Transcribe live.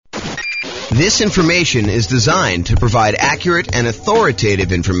This information is designed to provide accurate and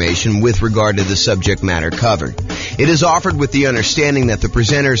authoritative information with regard to the subject matter covered. It is offered with the understanding that the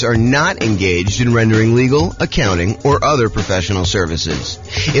presenters are not engaged in rendering legal, accounting, or other professional services.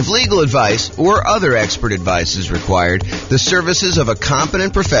 If legal advice or other expert advice is required, the services of a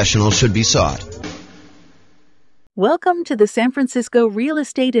competent professional should be sought. Welcome to the San Francisco Real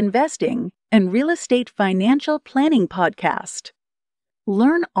Estate Investing and Real Estate Financial Planning Podcast.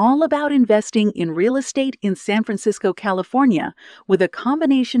 Learn all about investing in real estate in San Francisco, California, with a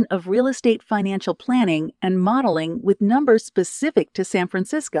combination of real estate financial planning and modeling with numbers specific to San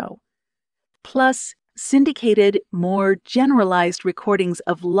Francisco. Plus, syndicated, more generalized recordings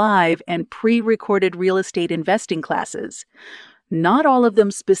of live and pre-recorded real estate investing classes. Not all of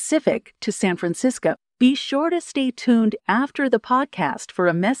them specific to San Francisco. Be sure to stay tuned after the podcast for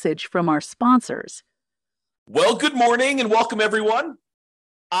a message from our sponsors. Well, good morning and welcome, everyone.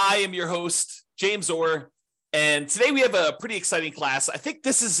 I am your host, James Orr, and today we have a pretty exciting class. I think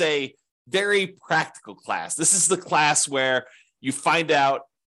this is a very practical class. This is the class where you find out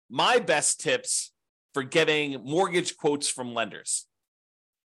my best tips for getting mortgage quotes from lenders.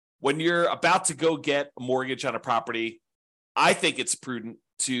 When you're about to go get a mortgage on a property, I think it's prudent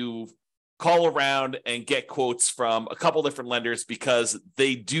to call around and get quotes from a couple different lenders because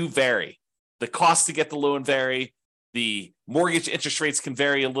they do vary. The cost to get the loan vary. The mortgage interest rates can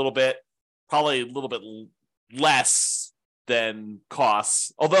vary a little bit, probably a little bit less than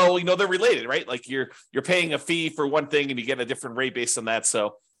costs. Although, they're related, right? Like you're paying a fee for one thing and you get a different rate based on that.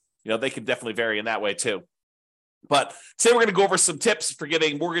 So, they can definitely vary in that way too. But today we're going to go over some tips for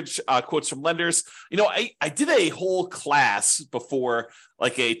getting mortgage quotes from lenders. I did a whole class before,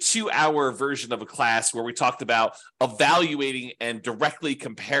 like a 2-hour version of a class where we talked about evaluating and directly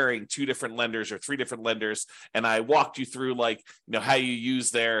comparing 2 different lenders or 3 different lenders. And I walked you through how you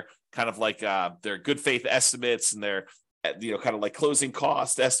use their kind of their good faith estimates and their kind of like closing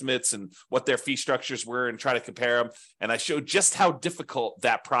cost estimates and what their fee structures were and try to compare them. And I showed just how difficult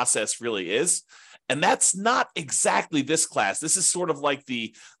that process really is. And that's not exactly this class. This is sort of like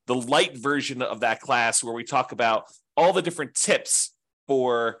the light version of that class where we talk about all the different tips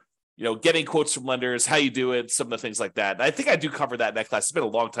for, getting quotes from lenders, how you do it, some of the things like that. And I think I do cover that in that class. It's been a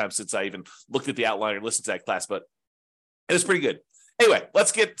long time since I even looked at the outline or listened to that class, but it was pretty good. Anyway,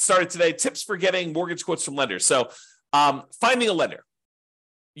 let's get started today. Tips for getting mortgage quotes from lenders. So finding a lender.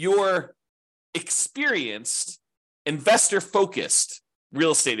 Your experienced, investor-focused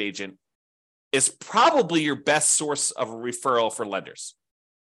real estate agent is probably your best source of a referral for lenders.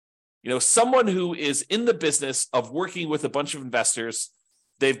 Someone who is in the business of working with a bunch of investors,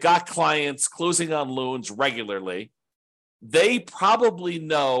 they've got clients closing on loans regularly. They probably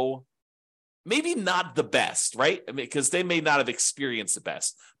know, maybe not the best, right? Because they may not have experienced the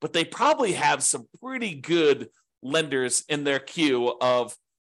best, but they probably have some pretty good lenders in their queue of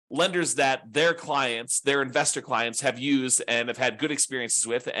lenders that their clients, their investor clients have used and have had good experiences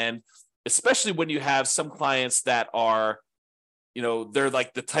with. And especially when you have some clients that are, they're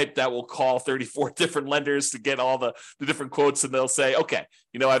like the type that will call 34 different lenders to get all the different quotes. And they'll say, okay,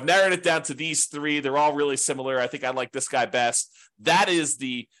 I've narrowed it down to these 3. They're all really similar. I think I like this guy best. That is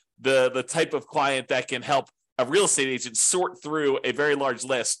the type of client that can help a real estate agent sort through a very large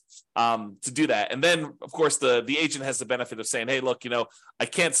list to do that. And then, of course, the agent has the benefit of saying, hey, look, I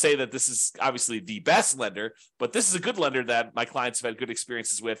can't say that this is obviously the best lender, but this is a good lender that my clients have had good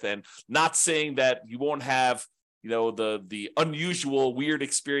experiences with, and not saying that you won't have, the unusual, weird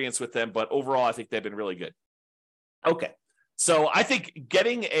experience with them, but overall, I think they've been really good. Okay. So I think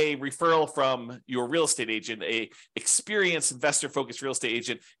getting a referral from your real estate agent, a experienced investor-focused real estate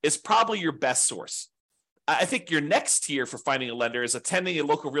agent, is probably your best source. I think your next tier for finding a lender is attending a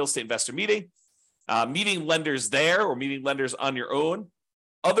local real estate investor meeting, meeting lenders there or meeting lenders on your own,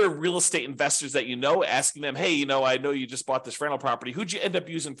 other real estate investors that asking them, hey, I know you just bought this rental property. Who'd you end up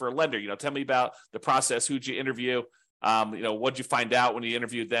using for a lender? Tell me about the process. Who'd you interview? What'd you find out when you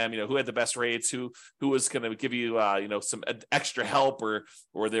interviewed them? Who had the best rates? Who was going to give you, some extra help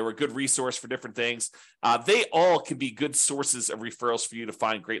or they were a good resource for different things. They all can be good sources of referrals for you to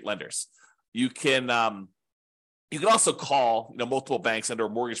find great lenders. You can also call, multiple banks and or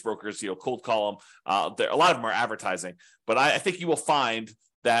mortgage brokers, cold call them. A lot of them are advertising, but I think you will find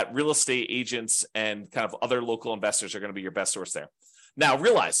that real estate agents and kind of other local investors are going to be your best source there. Now,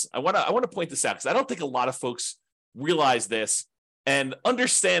 realize, I want to point this out because I don't think a lot of folks realize this and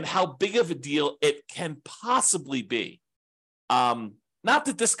understand how big of a deal it can possibly be. Not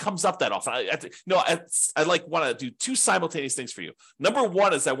that this comes up that often. I want to do 2 simultaneous things for you. Number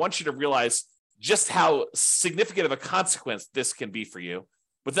one is I want you to realize just how significant of a consequence this can be for you.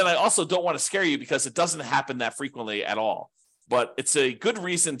 But then I also don't want to scare you because it doesn't happen that frequently at all. But it's a good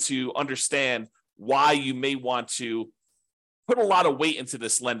reason to understand why you may want to put a lot of weight into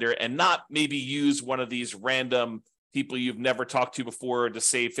this lender and not maybe use one of these random people you've never talked to before to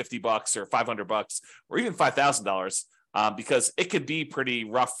save $50 or $500 or even $5,000, because it could be pretty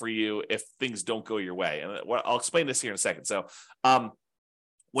rough for you if things don't go your way. And I'll explain this here in a second. So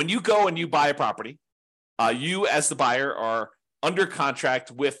when you go and you buy a property, you as the buyer are under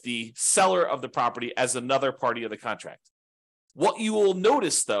contract with the seller of the property as another party of the contract. What you will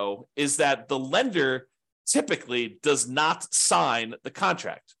notice, though, is that the lender typically does not sign the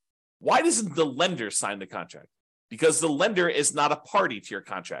contract. Why doesn't the lender sign the contract? Because the lender is not a party to your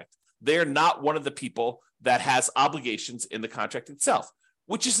contract. They're not one of the people that has obligations in the contract itself,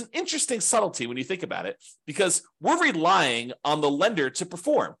 which is an interesting subtlety when you think about it, because we're relying on the lender to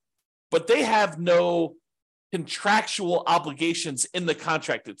perform, but they have no contractual obligations in the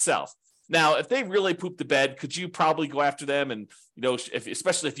contract itself. Now, if they really poop the bed, could you probably go after them? And,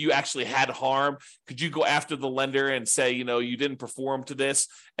 especially if you actually had harm, could you go after the lender and say, you didn't perform to this?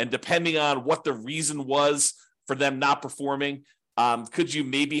 And depending on what the reason was for them not performing, could you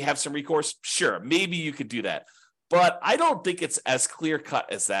maybe have some recourse? Sure, maybe you could do that. But I don't think it's as clear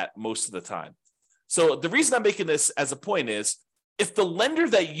cut as that most of the time. So the reason I'm making this as a point is if the lender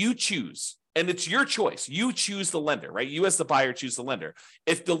that you choose, and it's your choice, you choose the lender, right? You as the buyer choose the lender.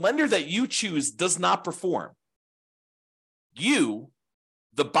 If the lender that you choose does not perform, you,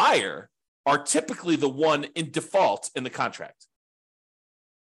 the buyer, are typically the one in default in the contract.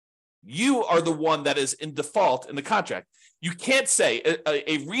 You are the one that is in default in the contract. You can't say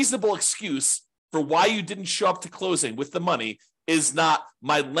a reasonable excuse for why you didn't show up to closing with the money is not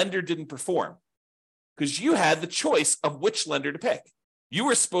my lender didn't perform, because you had the choice of which lender to pick. You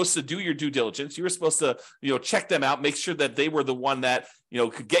were supposed to do your due diligence. You were supposed to, check them out, make sure that they were the one that,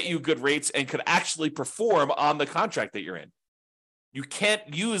 could get you good rates and could actually perform on the contract that you're in. You can't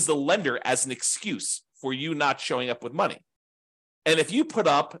use the lender as an excuse for you not showing up with money. And if you put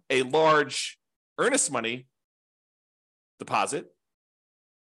up a large earnest money deposit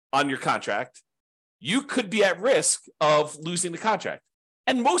on your contract, you could be at risk of losing the contract.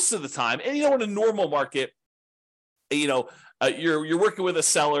 And most of the time, and in a normal market, you're working with a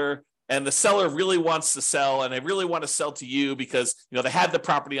seller and the seller really wants to sell and they really want to sell to you because, they had the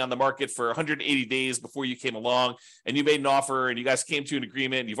property on the market for 180 days before you came along and you made an offer and you guys came to an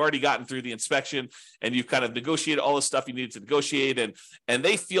agreement and you've already gotten through the inspection and you've kind of negotiated all the stuff you needed to negotiate. And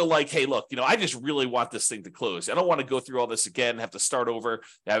they feel like, hey, look, I just really want this thing to close. I don't want to go through all this again, have to start over.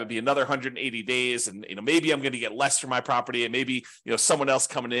 That would be another 180 days. And, maybe I'm going to get less for my property. And maybe, someone else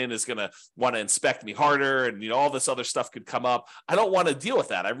coming in is going to want to inspect me harder. And, all this other stuff could come up. I don't want to deal with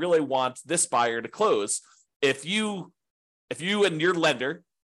that. I really want this buyer to close. If you and your lender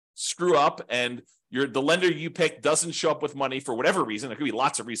screw up and the lender you pick doesn't show up with money for whatever reason, there could be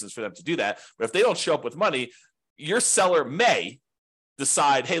lots of reasons for them to do that, but if they don't show up with money, your seller may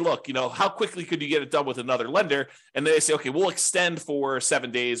decide, hey, look, how quickly could you get it done with another lender? And they say, okay, we'll extend for 7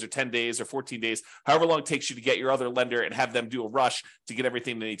 days or 10 days or 14 days, however long it takes you to get your other lender and have them do a rush to get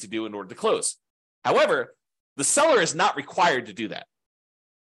everything they need to do in order to close. However, the seller is not required to do that.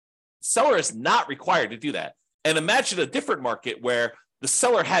 Seller is not required to do that. And imagine a different market where the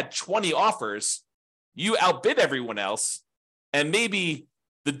seller had 20 offers, you outbid everyone else, and maybe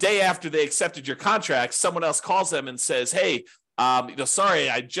the day after they accepted your contract, someone else calls them and says, hey, sorry,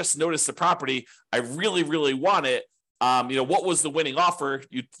 I just noticed the property. I really, really want it. What was the winning offer?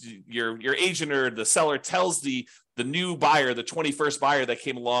 Your agent or the seller tells the new buyer, the 21st buyer that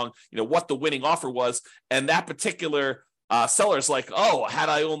came along, what the winning offer was. And that particular seller's like, oh, had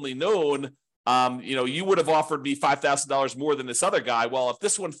I only known, you would have offered me $5,000 more than this other guy. Well, if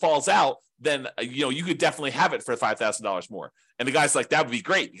this one falls out, then, you could definitely have it for $5,000 more. And the guy's like, that would be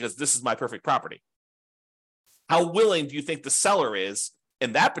great because this is my perfect property. How willing do you think the seller is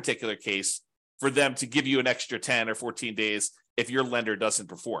in that particular case for them to give you an extra 10 or 14 days if your lender doesn't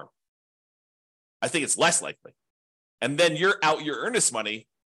perform? I think it's less likely. And then you're out your earnest money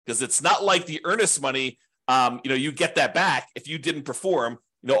because it's not like the earnest money, you get that back if you didn't perform,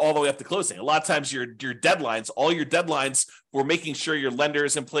 all the way up to closing. A lot of times your deadlines, all your deadlines for making sure your lender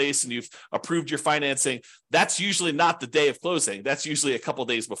is in place and you've approved your financing, that's usually not the day of closing. That's usually a couple of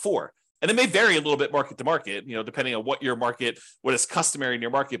days before. And it may vary a little bit market to market, depending on what is customary in your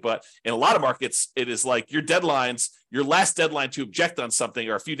market. But in a lot of markets, it is like your deadlines, your last deadline to object on something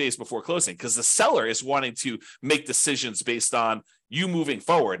are a few days before closing because the seller is wanting to make decisions based on you moving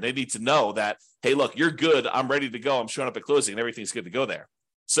forward. They need to know that, hey, look, you're good. I'm ready to go. I'm showing up at closing and everything's good to go there.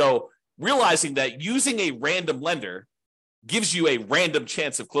 So realizing that using a random lender gives you a random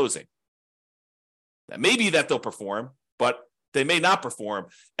chance of closing. That may be that they'll perform, but they may not perform.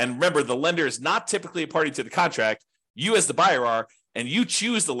 And remember, the lender is not typically a party to the contract. You as the buyer are, and you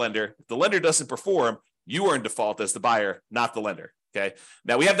choose the lender. If the lender doesn't perform, you are in default as the buyer, not the lender. Okay.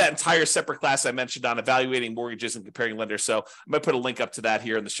 Now we have that entire separate class I mentioned on evaluating mortgages and comparing lenders. So I'm going to put a link up to that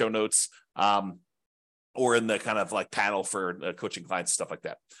here in the show notes, or in the kind of like panel for coaching clients, stuff like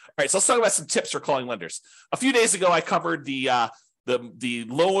that. All right. So let's talk about some tips for calling lenders. A few days ago, I covered the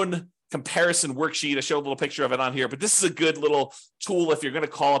loan comparison worksheet. I showed a little picture of it on here, but this is a good little tool if you're going to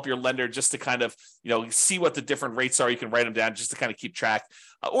call up your lender just to kind of, see what the different rates are. You can write them down just to kind of keep track,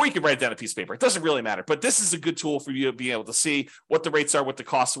 or you can write it down on a piece of paper. It doesn't really matter, but this is a good tool for you to be able to see what the rates are, what the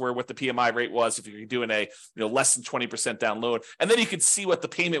costs were, what the PMI rate was, if you're doing a, less than 20% down loan, and then you can see what the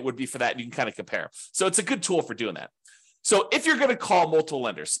payment would be for that. And you can kind of compare. So it's a good tool for doing that. So if you're going to call multiple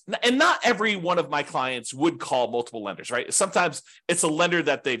lenders, and not every one of my clients would call multiple lenders, right? Sometimes it's a lender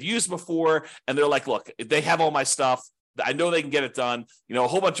that they've used before, and they're like, look, they have all my stuff. I know they can get it done. A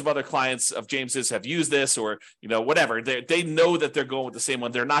whole bunch of other clients of James's have used this, or, whatever. They know that they're going with the same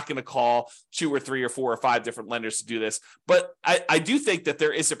one. They're not going to call 2 or 3 or 4 or 5 different lenders to do this. But I do think that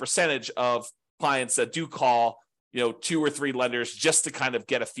there is a percentage of clients that do call 2 or 3 lenders just to kind of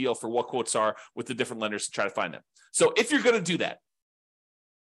get a feel for what quotes are with the different lenders to try to find them. So if you're going to do that,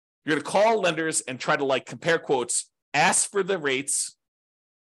 you're going to call lenders and try to compare quotes, ask for the rates,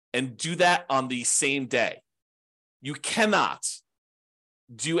 and do that on the same day. You cannot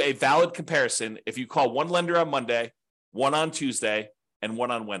do a valid comparison if you call one lender on Monday, one on Tuesday, and one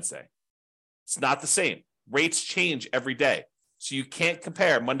on Wednesday. It's not the same. Rates change every day. So you can't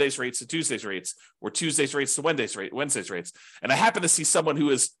compare Monday's rates to Tuesday's rates, or Tuesday's rates to Wednesday's rates. And I happen to see someone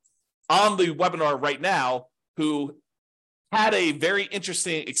who is on the webinar right now who had a very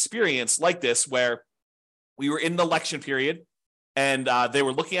interesting experience like this, where we were in the election period and they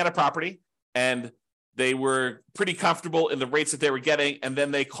were looking at a property and they were pretty comfortable in the rates that they were getting. And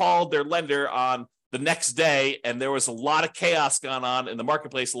then they called their lender on the next day, and there was a lot of chaos going on in the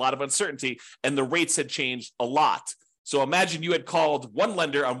marketplace, a lot of uncertainty, and the rates had changed a lot. So imagine you had called one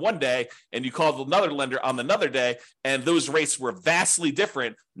lender on one day and you called another lender on another day, and those rates were vastly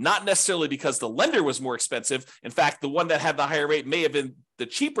different, not necessarily because the lender was more expensive. In fact, the one that had the higher rate may have been the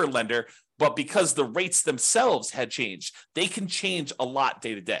cheaper lender, but because the rates themselves had changed. They can change a lot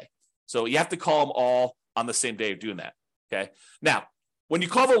day to day. So you have to call them all on the same day of doing that. Okay. Now, when you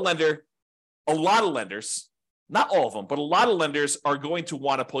call the lender, a lot of lenders, not all of them, but a lot of lenders are going to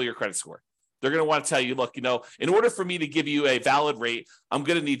want to pull your credit score. They're going to want to tell you, look, in order for me to give you a valid rate, I'm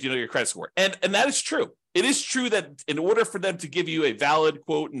going to need to know your credit score. And that is true. It is true that in order for them to give you a valid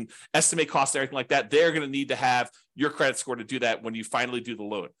quote and estimate cost, everything like that, they're going to need to have your credit score to do that when you finally do the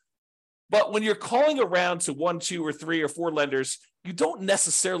loan. But when you're calling around to 1, 2, or 3 or 4 lenders, you don't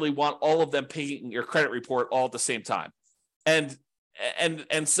necessarily want all of them paying your credit report all at the same time. And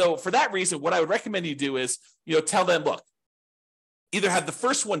so for that reason, what I would recommend you do is, tell them, look, either have the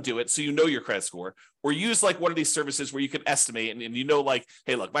first one do it so you know your credit score, or use one of these services where you can estimate and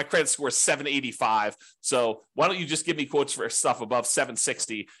hey, look, my credit score is 785. So why don't you just give me quotes for stuff above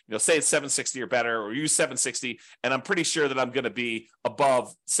 760? Say it's 760 or better, or use 760. And I'm pretty sure that I'm going to be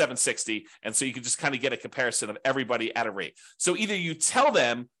above 760. And so you can just kind of get a comparison of everybody at a rate. So either you tell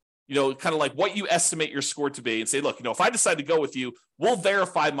them, kind of what you estimate your score to be, and say, look, if I decide to go with you, we'll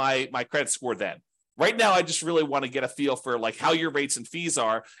verify my credit score then. Right now, I just really want to get a feel for how your rates and fees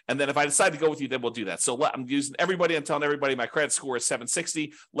are. And then if I decide to go with you, then we'll do that. So I'm telling everybody my credit score is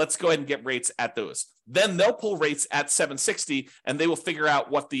 760. Let's go ahead and get rates at those. Then they'll pull rates at 760, and they will figure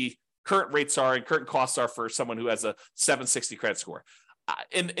out what the current rates are and current costs are for someone who has a 760 credit score.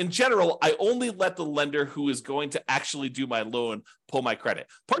 In general, I only let the lender who is going to actually do my loan pull my credit,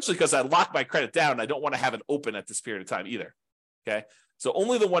 partially because I lock my credit down. I don't want to have it open at this period of time either. Okay. So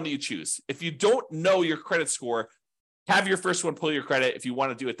only the one that you choose. If you don't know your credit score, have your first one pull your credit if you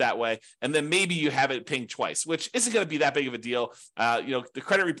want to do it that way. And then maybe you have it ping twice, which isn't going to be that big of a deal. The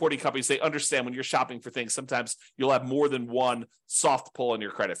credit reporting companies, they understand when you're shopping for things, sometimes you'll have more than one soft pull on your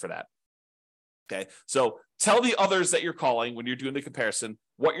credit for that. Okay. So tell the others that you're calling when you're doing the comparison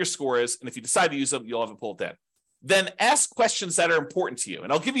what your score is. And if you decide to use them, you'll have it pulled then. Then ask questions that are important to you.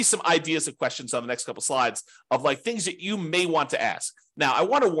 And I'll give you some ideas of questions on the next couple slides of things that you may want to ask. Now, I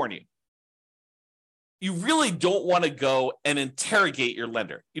want to warn you. You really don't want to go and interrogate your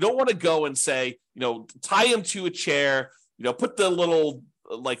lender. You don't want to go and say, tie them to a chair, put the little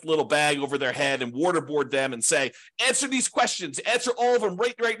bag over their head and waterboard them and say, answer these questions, answer all of them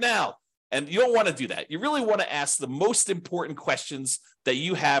right now. And you don't want to do that. You really want to ask the most important questions that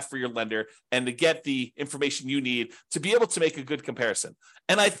you have for your lender and to get the information you need to be able to make a good comparison.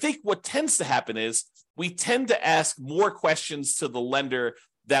 And I think what tends to happen is we tend to ask more questions to the lender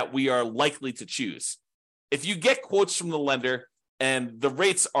that we are likely to choose. If you get quotes from the lender and the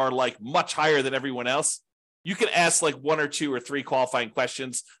rates are like much higher than everyone else, you can ask like 1 or 2 or 3 qualifying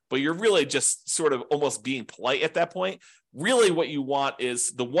questions, but you're really just sort of almost being polite at that point. Really what you want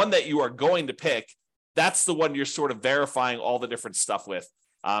is the one that you are going to pick. That's the one you're sort of verifying all the different stuff with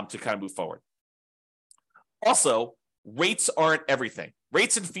to kind of move forward. Also, rates aren't everything.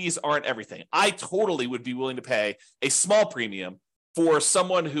 Rates and fees aren't everything. I totally would be willing to pay a small premium for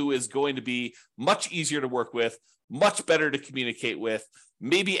someone who is going to be much easier to work with, much better to communicate with,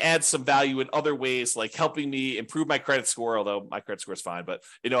 maybe add some value in other ways, like helping me improve my credit score, although my credit score is fine. But,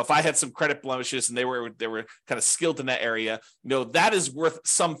 if I had some credit blemishes and they were kind of skilled in that area, that is worth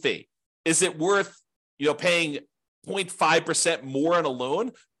some fee. Is it worth, paying 0.5% more on a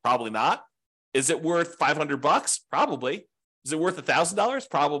loan? Probably not. Is it worth $500? Probably. Is it worth $1,000?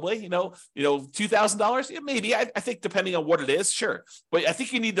 Probably. $2,000? Yeah, maybe. I think depending on what it is, sure. But I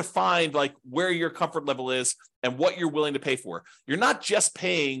think you need to find like where your comfort level is and what you're willing to pay for. You're not just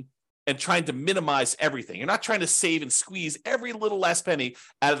paying and trying to minimize everything. You're not trying to save and squeeze every little last penny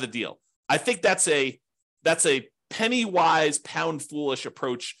out of the deal. I think that's a penny wise, pound foolish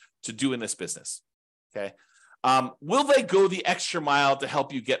approach to doing this business. Okay. Will they go the extra mile to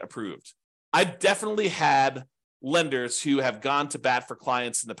help you get approved? I've definitely had lenders who have gone to bat for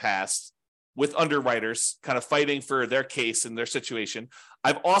clients in the past with underwriters kind of fighting for their case and their situation.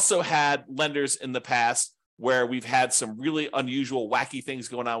 I've also had lenders in the past where we've had some really unusual, wacky things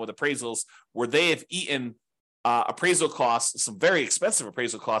going on with appraisals where they have eaten appraisal costs, some very expensive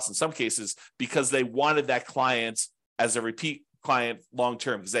appraisal costs in some cases, because they wanted that client as a repeat client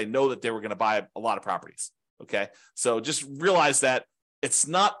long-term because they know that they were going to buy a lot of properties. Okay. So just realize that it's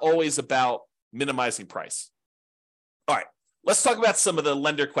not always about minimizing price. All right, let's talk about some of the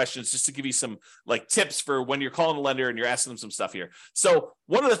lender questions just to give you some like tips for when you're calling a lender and you're asking them some stuff here. So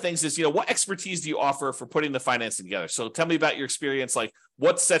one of the things is, what expertise do you offer for putting the financing together? So tell me about your experience, like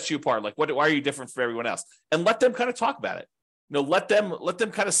what sets you apart? Like why are you different from everyone else? And let them kind of talk about it. Let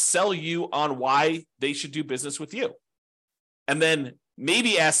them kind of sell you on why they should do business with you. And then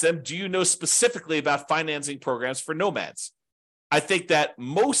maybe ask them, do you know specifically about financing programs for nomads? I think that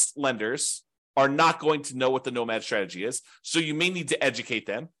most lenders are not going to know what the nomad strategy is. So you may need to educate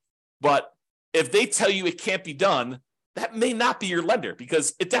them. But if they tell you it can't be done, that may not be your lender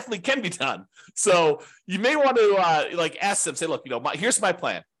because it definitely can be done. So you may want to ask them, say, look, here's my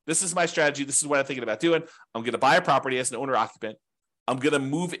plan. This is my strategy. This is what I'm thinking about doing. I'm going to buy a property as an owner occupant. I'm going to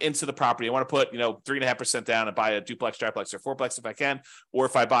move into the property. I want to put, 3.5% down and buy a duplex, triplex, or fourplex if I can. Or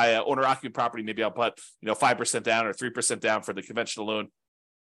if I buy an owner occupant property, maybe I'll put, 5% down or 3% down for the conventional loan.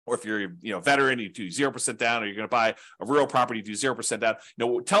 Or if you're, a veteran, you do 0% down, or you're going to buy a rural property, you do 0% down.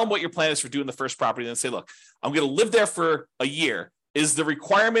 Tell them what your plan is for doing the first property, and then say, look, I'm going to live there for a year. Is the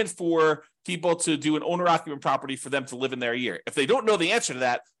requirement for people to do an owner-occupant property for them to live in there a year? If they don't know the answer to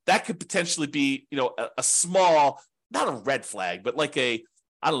that, that could potentially be, a small, not a red flag, but like a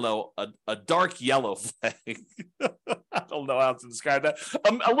dark yellow flag. I don't know how to describe that.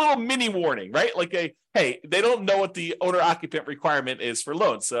 A little mini warning, right? Like hey, they don't know what the owner-occupant requirement is for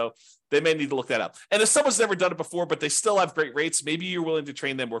loans, so they may need to look that up. And if someone's never done it before, but they still have great rates, maybe you're willing to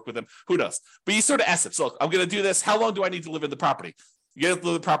train them, work with them. Who knows? But you sort of ask them, so look, I'm going to do this. How long do I need to live in the property? You have to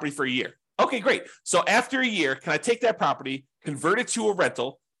live in the property for a year. Okay, great. So after a year, can I take that property, convert it to a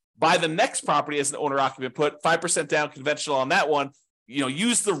rental, buy the next property as an owner-occupant, put 5% down conventional on that one,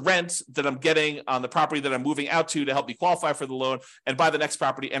 use the rent that I'm getting on the property that I'm moving out to help me qualify for the loan and buy the next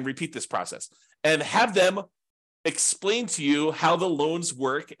property and repeat this process and have them explain to you how the loans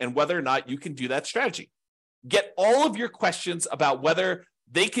work and whether or not you can do that strategy. Get all of your questions about whether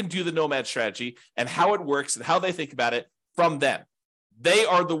they can do the nomad strategy and how it works and how they think about it from them. They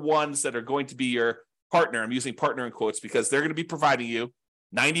are the ones that are going to be your partner. I'm using partner in quotes because they're going to be providing you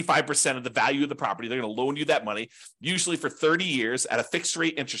 95% of the value of the property. They're going to loan you that money, usually for 30 years at a fixed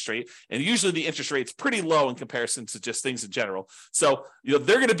rate interest rate. And usually the interest rate's pretty low in comparison to just things in general. So,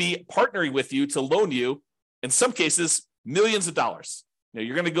 they're going to be partnering with you to loan you, in some cases, millions of dollars.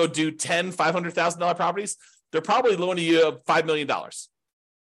 You're going to go do $10,000, $500,000 properties. They're probably loaning you $5 million.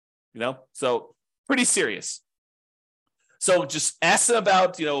 So pretty serious. So just ask them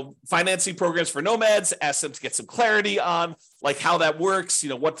about, financing programs for nomads, ask them to get some clarity on like how that works,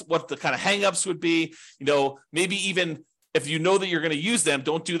 what the kind of hangups would be, maybe even if you know that you're going to use them,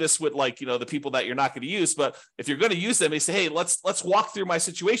 don't do this with the people that you're not going to use. But if you're going to use them, they say, hey, let's walk through my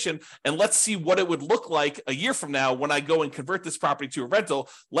situation and let's see what it would look like a year from now when I go and convert this property to a rental.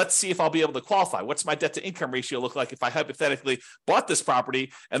 Let's see if I'll be able to qualify. What's my debt to income ratio look like if I hypothetically bought this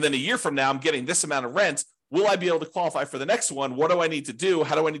property and then a year from now I'm getting this amount of rent? Will I be able to qualify for the next one? What do I need to do?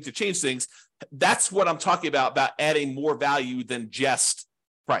 How do I need to change things? That's what I'm talking about adding more value than just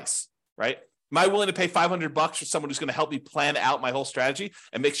price, right? Am I willing to pay $500 for someone who's going to help me plan out my whole strategy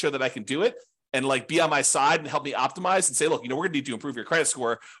and make sure that I can do it and be on my side and help me optimize and say, look, we're going to need to improve your credit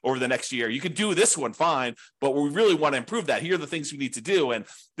score over the next year. You can do this one fine, but we really want to improve that. Here are the things we need to do. And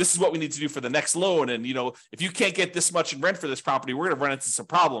this is what we need to do for the next loan. And, if you can't get this much in rent for this property, we're going to run into some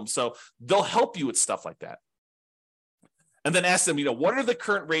problems. So they'll help you with stuff like that. And then ask them, what are the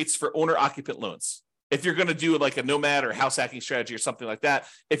current rates for owner occupant loans? If you're going to do a nomad or house hacking strategy or something like that.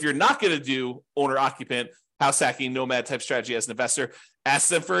 If you're not going to do owner occupant, house hacking, nomad type strategy as an investor, ask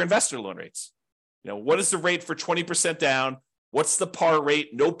them for investor loan rates. What is the rate for 20% down? What's the par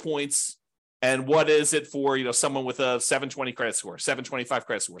rate? No points. And what is it for, someone with a 720 credit score, 725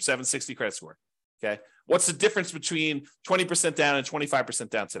 credit score, 760 credit score? Okay. What's the difference between 20% down and 25%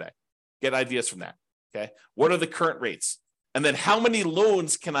 down today? Get ideas from that. Okay. What are the current rates? And then how many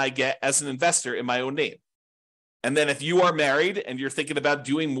loans can I get as an investor in my own name? And then if you are married and you're thinking about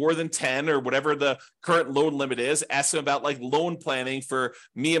doing more than 10 or whatever the current loan limit is, ask them about loan planning for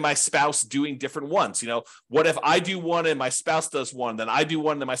me and my spouse doing different ones. What if I do one and my spouse does one, then I do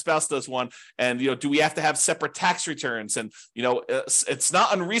one and my spouse does one? And, do we have to have separate tax returns? And, it's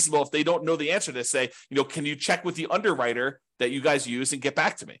not unreasonable if they don't know the answer to say, can you check with the underwriter that you guys use and get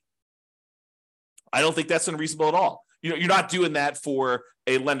back to me? I don't think that's unreasonable at all. You're not doing that for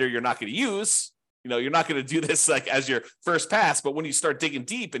a lender you're not going to use. You're not going to do this as your first pass, but when you start digging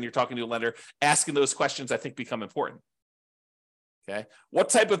deep and you're talking to a lender, asking those questions, I think, become important. Okay. What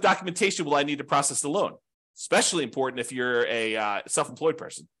type of documentation will I need to process the loan? Especially important if you're a self-employed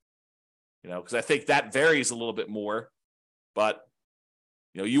person, because I think that varies a little bit more, but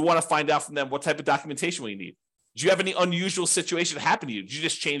you want to find out from them what type of documentation will you need. Did you have any unusual situation happen to you? Did you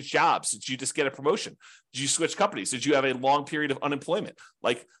just change jobs? Did you just get a promotion? Did you switch companies? Did you have a long period of unemployment?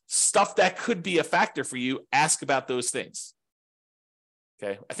 Stuff that could be a factor for you, ask about those things.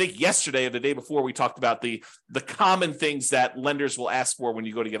 Okay. I think yesterday or the day before we talked about the common things that lenders will ask for when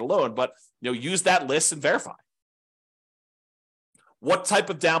you go to get a loan, but use that list and verify. What type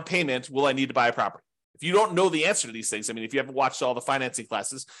of down payment will I need to buy a property? If you don't know the answer to these things, if you haven't watched all the financing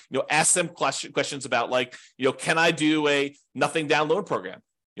classes, ask them questions about can I do a nothing down loan program?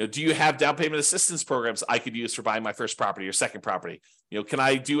 Do you have down payment assistance programs I could use for buying my first property or second property? Can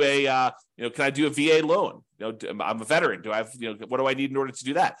I do a VA loan? I'm a veteran. Do I have, what do I need in order to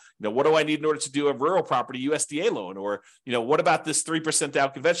do that? What do I need in order to do a rural property USDA loan? Or, what about this 3%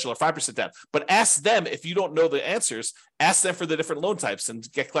 down conventional or 5% down? But ask them, if you don't know the answers, ask them for the different loan types and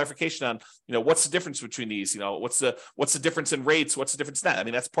get clarification on, what's the difference between these? What's the difference in rates? What's the difference in that?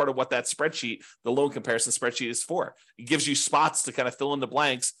 That's part of what that spreadsheet, the loan comparison spreadsheet, is for. It gives you spots to kind of fill in the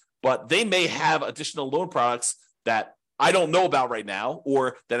blanks, but they may have additional loan products that I don't know about right now,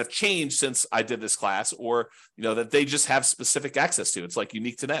 or that have changed since I did this class, or that they just have specific access to. It's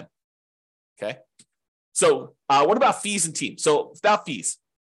unique to them. Okay. So what about fees and team? So about fees,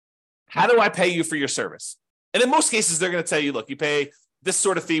 how do I pay you for your service? And in most cases, they're going to tell you, look, you pay this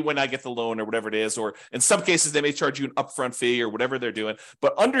sort of fee when I get the loan or whatever it is, or in some cases, they may charge you an upfront fee or whatever they're doing.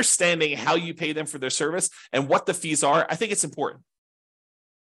 But understanding how you pay them for their service and what the fees are, I think it's important.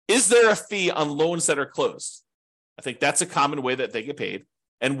 Is there a fee on loans that are closed? I think that's a common way that they get paid.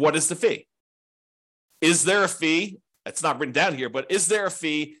 And what is the fee? Is there a fee? It's not written down here, but is there a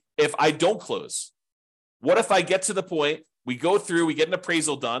fee if I don't close? What if I get to the point, we go through, we get an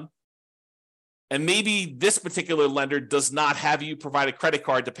appraisal done, and maybe this particular lender does not have you provide a credit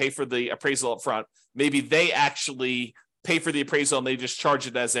card to pay for the appraisal up front. Maybe they actually pay for the appraisal and they just charge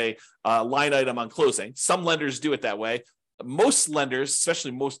it as a line item on closing. Some lenders do it that way. Most lenders, especially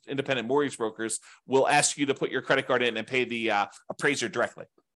most independent mortgage brokers, will ask you to put your credit card in and pay the appraiser directly.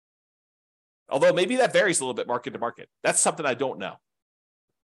 Although maybe that varies a little bit market to market. That's something I don't know.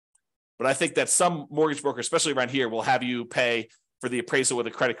 But I think that some mortgage brokers, especially around here, will have you pay for the appraisal with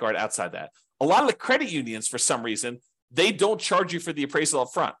a credit card outside that. A lot of the credit unions, for some reason, they don't charge you for the appraisal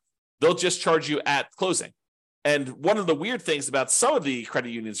up front. They'll just charge you at closing. And one of the weird things about some of the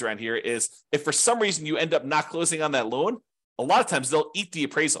credit unions around here is if for some reason you end up not closing on that loan, a lot of times they'll eat the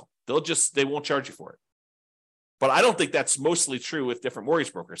appraisal. They won't charge you for it. But I don't think that's mostly true with different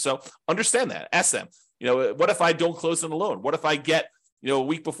mortgage brokers. So understand that. Ask them, what if I don't close on the loan? What if I get, a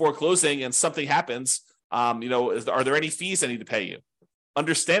week before closing and something happens Are there any fees I need to pay you?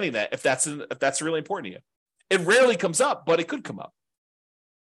 Understanding that if that's really important to you. It rarely comes up, but it could come up.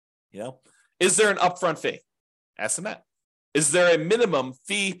 Is there an upfront fee? Ask them that. Is there a minimum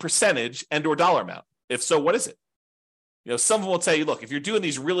fee percentage and or dollar amount? If so, what is it? Some of them will tell you, look, if you're doing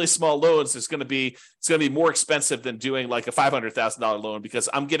these really small loans, it's going to be more expensive than doing like a $500,000 loan because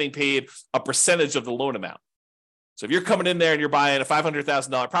I'm getting paid a percentage of the loan amount. So if you're coming in there and you're buying a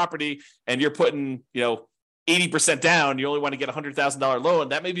 $500,000 property and you're putting, 80% down, you only want to get a $100,000 loan,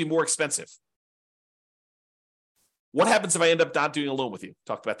 that may be more expensive. What happens if I end up not doing a loan with you?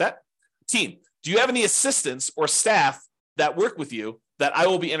 Talked about that. Team, do you have any assistants or staff that work with you that I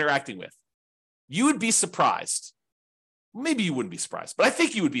will be interacting with? You would be surprised. Maybe you wouldn't be surprised, but I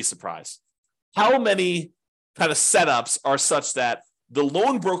think you would be surprised how many kind of setups are such that the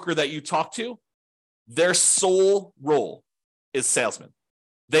loan broker that you talk to, their sole role is salesman.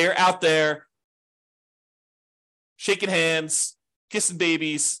 They are out there shaking hands, kissing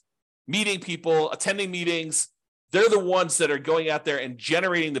babies, meeting people, attending meetings. They're the ones that are going out there and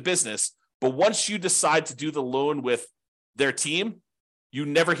generating the business. But once you decide to do the loan with their team, you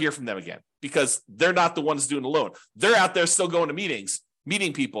never hear from them again because they're not the ones doing the loan. They're out there still going to meetings,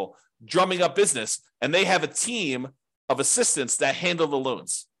 meeting people, drumming up business, and they have a team of assistants that handle the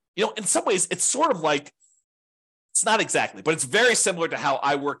loans. In some ways, it's sort of like, it's not exactly, but it's very similar to how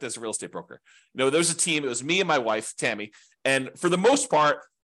I worked as a real estate broker. There's a team. It was me and my wife, Tammy. And for the most part,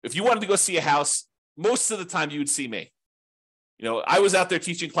 if you wanted to go see a house, most of the time you would see me. I was out there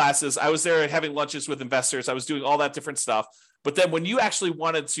teaching classes. I was there having lunches with investors. I was doing all that different stuff. But then when you actually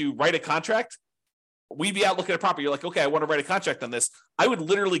wanted to write a contract, we'd be out looking at property. You're like, okay, I want to write a contract on this. I would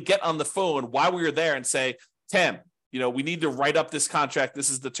literally get on the phone while we were there and say, Tam, we need to write up this contract.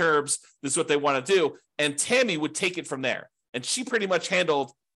 This is the terms. This is what they want to do. And Tammy would take it from there. And she pretty much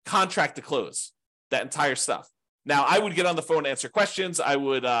handled contract to close, that entire stuff. Now, I would get on the phone, answer questions. I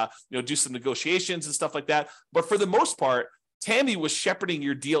would, do some negotiations and stuff like that. But for the most part, Tammy was shepherding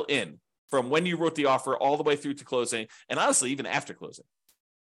your deal in from when you wrote the offer all the way through to closing, and honestly, even after closing.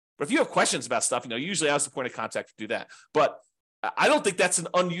 But if you have questions about stuff, usually I was the point of contact to do that. But I don't think that's an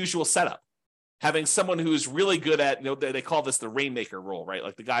unusual setup. Having someone who's really good at, they call this the rainmaker role, right?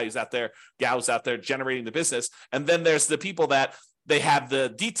 Like the guy who's out there, gal who's out there generating the business. And then there's the people that they have the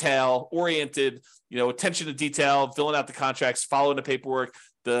detail-oriented, attention to detail, filling out the contracts, following the paperwork,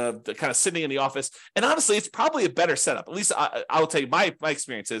 the kind of sitting in the office. And honestly, it's probably a better setup. At least I will tell you my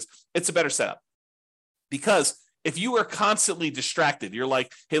experience is it's a better setup. Because if you are constantly distracted, you're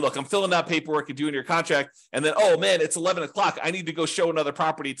like, hey, look, I'm filling out paperwork and doing your contract. And then, oh man, it's 11 o'clock. I need to go show another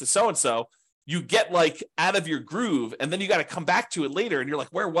property to so-and-so. You get like out of your groove and then you got to come back to it later. And you're like,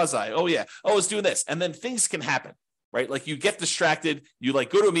 where was I? Oh yeah. Oh, I was doing this. And then things can happen. Right? Like you get distracted, you like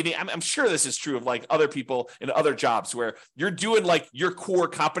go to a meeting. I'm sure this is true of like other people in other jobs where you're doing like your core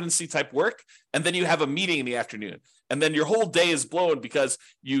competency type work. And then you have a meeting in the afternoon and then your whole day is blown because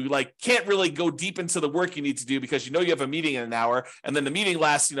you like can't really go deep into the work you need to do because you have a meeting in an hour and then the meeting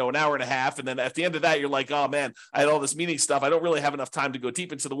lasts, an hour and a half. And then at the end of that, you're like, oh man, I had all this meeting stuff. I don't really have enough time to go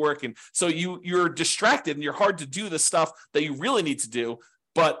deep into the work. And so you're distracted and you're hard to do the stuff that you really need to do.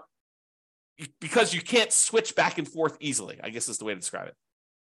 But because you can't switch back and forth easily, I guess is the way to describe it.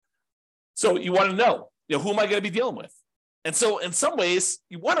 So you want to know, who am I going to be dealing with? And so in some ways,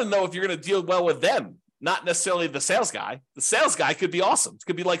 you want to know if you're going to deal well with them, not necessarily the sales guy. The sales guy could be awesome. It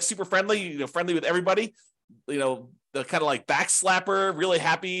could be like super friendly, friendly with everybody, the kind of like backslapper, really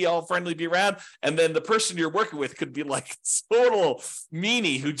happy, all friendly, be around. And then the person you're working with could be like total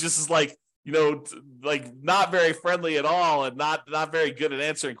meanie who just is like, like not very friendly at all and not very good at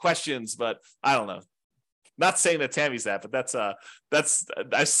answering questions, but I don't know. Not saying that Tammy's that, but that's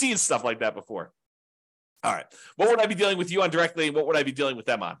I've seen stuff like that before. All right. What would I be dealing with you on directly? And what would I be dealing with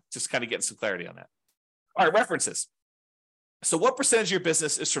them on? Just kind of getting some clarity on that. All right. References. So what percentage of your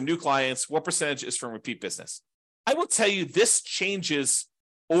business is from new clients? What percentage is from repeat business? I will tell you this changes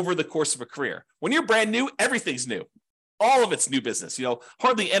over the course of a career. When you're brand new, everything's new. All of it's new business,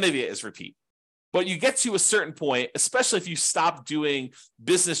 hardly any of it is repeat. But you get to a certain point, especially if you stop doing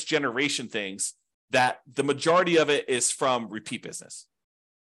business generation things, that the majority of it is from repeat business.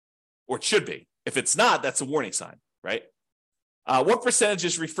 Or it should be. If it's not, that's a warning sign, right? What percentage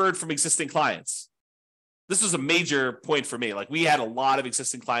is referred from existing clients? This was a major point for me. Like we had a lot of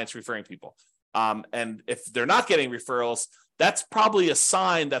existing clients referring people. And if they're not getting referrals, that's probably a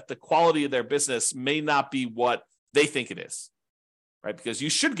sign that the quality of their business may not be what they think it is, right? Because you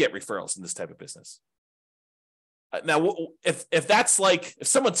should get referrals in this type of business. Now, if that's like, if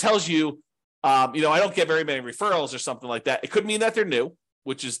someone tells you, I don't get very many referrals or something like that, it could mean that they're new,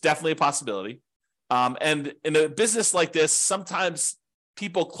 which is definitely a possibility. And in a business like this, sometimes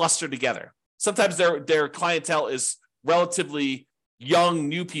people cluster together. Sometimes their clientele is relatively young,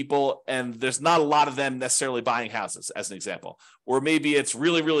 new people, and there's not a lot of them necessarily buying houses, as an example. Or maybe it's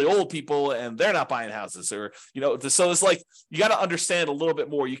really, really old people and they're not buying houses. Or, so it's like, you got to understand a little bit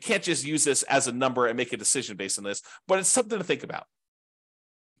more. You can't just use this as a number and make a decision based on this, but it's something to think about.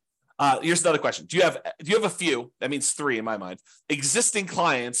 Here's another question. Do you have a few, that means 3 in my mind, existing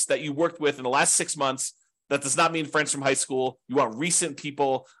clients that you worked with in the last 6 months? That does not mean friends from high school. You want recent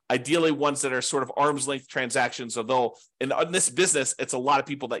people, ideally ones that are sort of arm's length transactions, although in this business, it's a lot of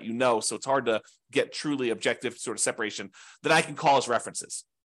people that you know, so it's hard to get truly objective sort of separation that I can call as references.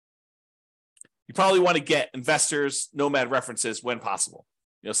 You probably want to get investors, nomad references when possible.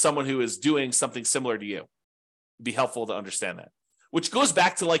 Someone who is doing something similar to you. It'd be helpful to understand that. Which goes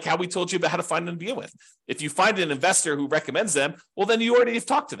back to like how we told you about how to find them to begin with. If you find an investor who recommends them, well, then you already have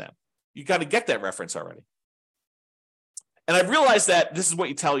talked to them. You got to get that reference already. And I realized that this is what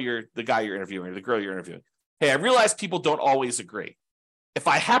you tell the guy you're interviewing, or the girl you're interviewing. Hey, I realize people don't always agree. If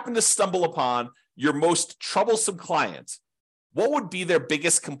I happen to stumble upon your most troublesome client, what would be their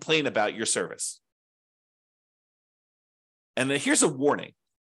biggest complaint about your service? And then here's a warning.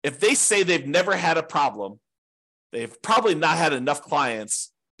 If they say they've never had a problem, they've probably not had enough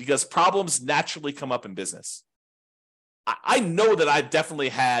clients, because problems naturally come up in business. I know that I've definitely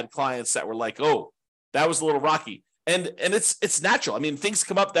had clients that were like, oh, that was a little rocky. And it's natural. I mean, things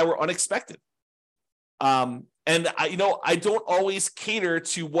come up that were unexpected. And I don't always cater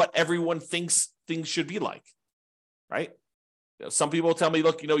to what everyone thinks things should be like, right? Some people tell me,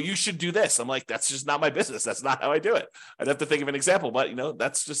 look, you should do this. I'm like, that's just not my business. That's not how I do it. I'd have to think of an example, but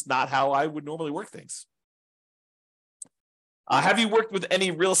that's just not how I would normally work things. Have you worked with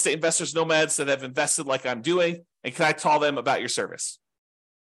any real estate investors, nomads that have invested like I'm doing? And can I tell them about your service?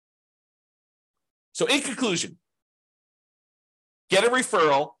 So in conclusion, get a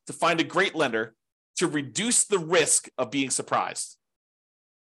referral to find a great lender to reduce the risk of being surprised.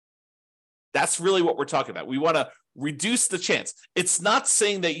 That's really what we're talking about. We want to reduce the chance. It's not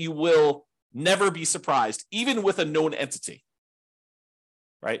saying that you will never be surprised, even with a known entity,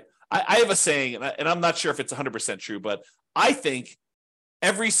 right? I have a saying, and I'm not sure if it's 100% true, but I think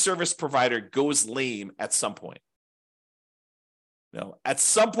every service provider goes lame at some point. At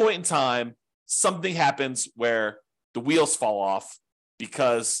some point in time, something happens where the wheels fall off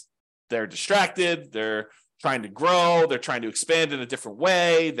because they're distracted, they're trying to grow, they're trying to expand in a different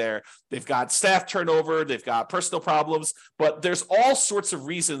way, they've got staff turnover, they've got personal problems, but there's all sorts of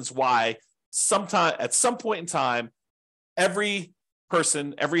reasons why at some point in time, every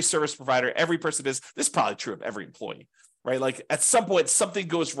person, every service provider, every person this is probably true of every employee, right? Like at some point, something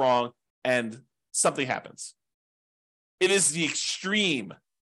goes wrong and something happens. It is the extreme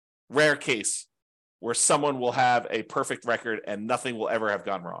rare case where someone will have a perfect record and nothing will ever have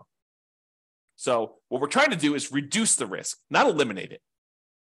gone wrong. So what we're trying to do is reduce the risk, not eliminate it.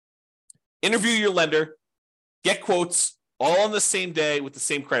 Interview your lender, get quotes all on the same day with the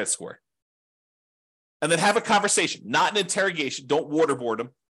same credit score. And then have a conversation, not an interrogation. Don't waterboard them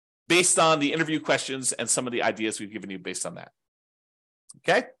based on the interview questions and some of the ideas we've given you based on that.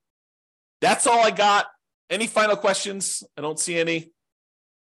 Okay? That's all I got. Any final questions? I don't see any.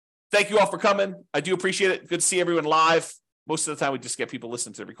 Thank you all for coming. I do appreciate it. Good to see everyone live. Most of the time, we just get people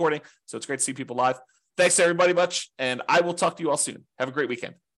listening to the recording, so it's great to see people live. Thanks, everybody, much, and I will talk to you all soon. Have a great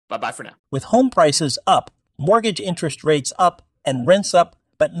weekend. Bye-bye for now. With home prices up, mortgage interest rates up, and rents up,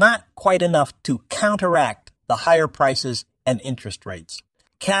 but not quite enough to counteract the higher prices and interest rates.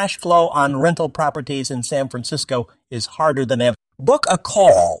 Cash flow on rental properties in San Francisco is harder than ever. Book a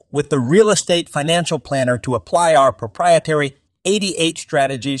call with the Real Estate Financial Planner to apply our proprietary 88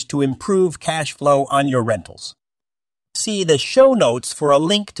 strategies to improve cash flow on your rentals. See the show notes for a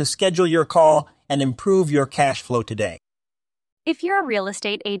link to schedule your call and improve your cash flow today. If you're a real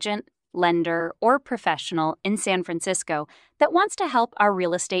estate agent, lender, or professional in San Francisco that wants to help our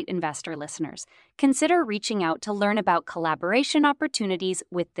real estate investor listeners, consider reaching out to learn about collaboration opportunities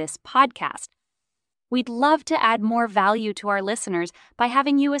with this podcast. We'd love to add more value to our listeners by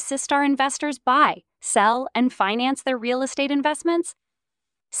having you assist our investors buy, sell, and finance their real estate investments.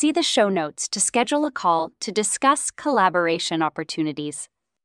 See the show notes to schedule a call to discuss collaboration opportunities.